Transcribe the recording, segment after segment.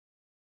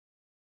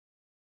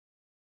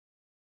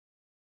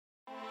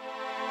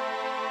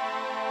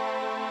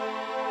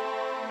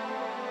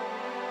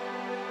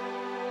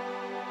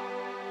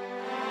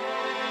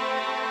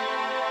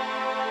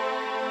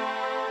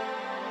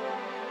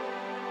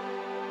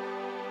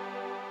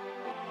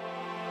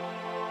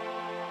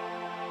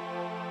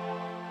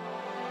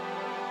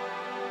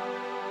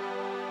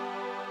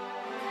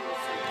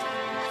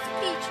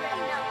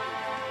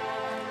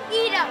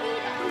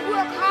either you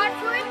work hard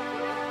for it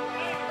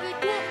or you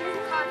don't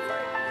work hard for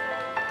it.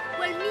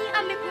 Well, me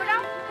and my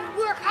brother, we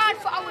work hard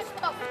for our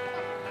stuff.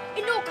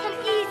 It don't come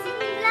easy.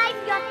 In life,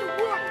 you have to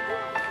work.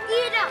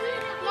 Either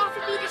you want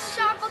to be the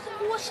shark of the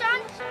ocean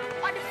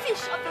or the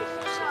fish of the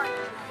ocean.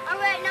 And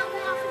right now,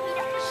 we want to be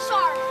the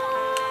shark.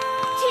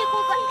 Take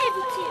over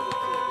everything.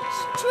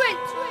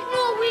 Strength,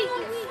 no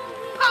weakness.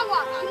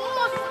 Power, you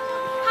must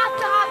have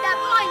to have that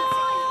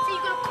mindset. So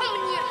you're going to come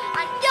in here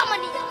and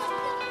dominate.